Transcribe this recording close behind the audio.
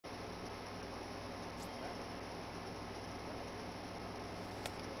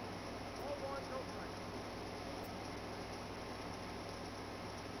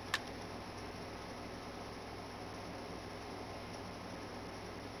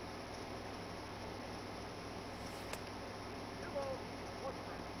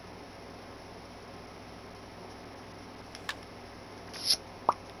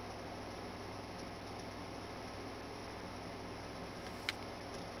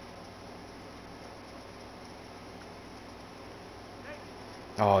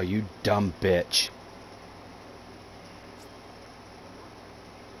Oh, you dumb bitch.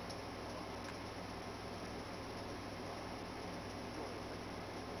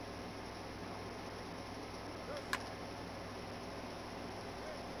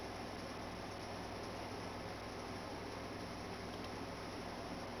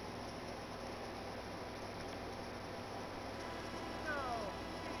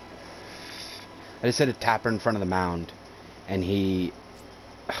 I just hit a tapper in front of the mound, and he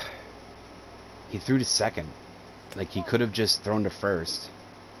threw to second. Like, he could have just thrown to first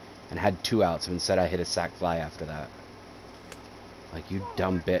and had 2 outs, but instead I hit a sac fly after that. Like, you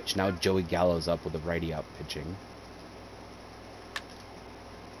dumb bitch. Now Joey Gallo's up with a righty out pitching.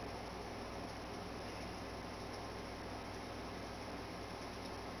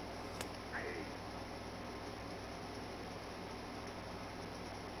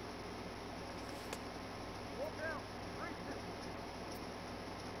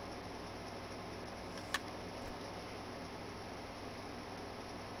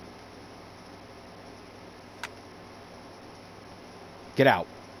 Get out.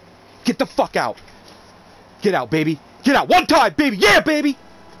 Get the fuck out. Get out, baby. Get out. One time, baby. Yeah, baby.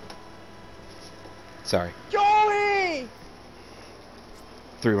 Sorry. Joey!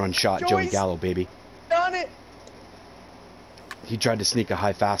 3-run shot, Joey Gallo, baby. Done it! He tried to sneak a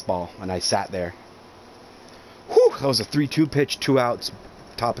high fastball, and I sat there. Whew, that was a 3-2 pitch, 2 outs.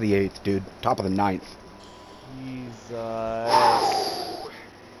 Top of the 8th, dude. Top of the 9th. Jesus.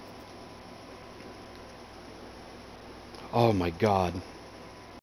 Oh, my God.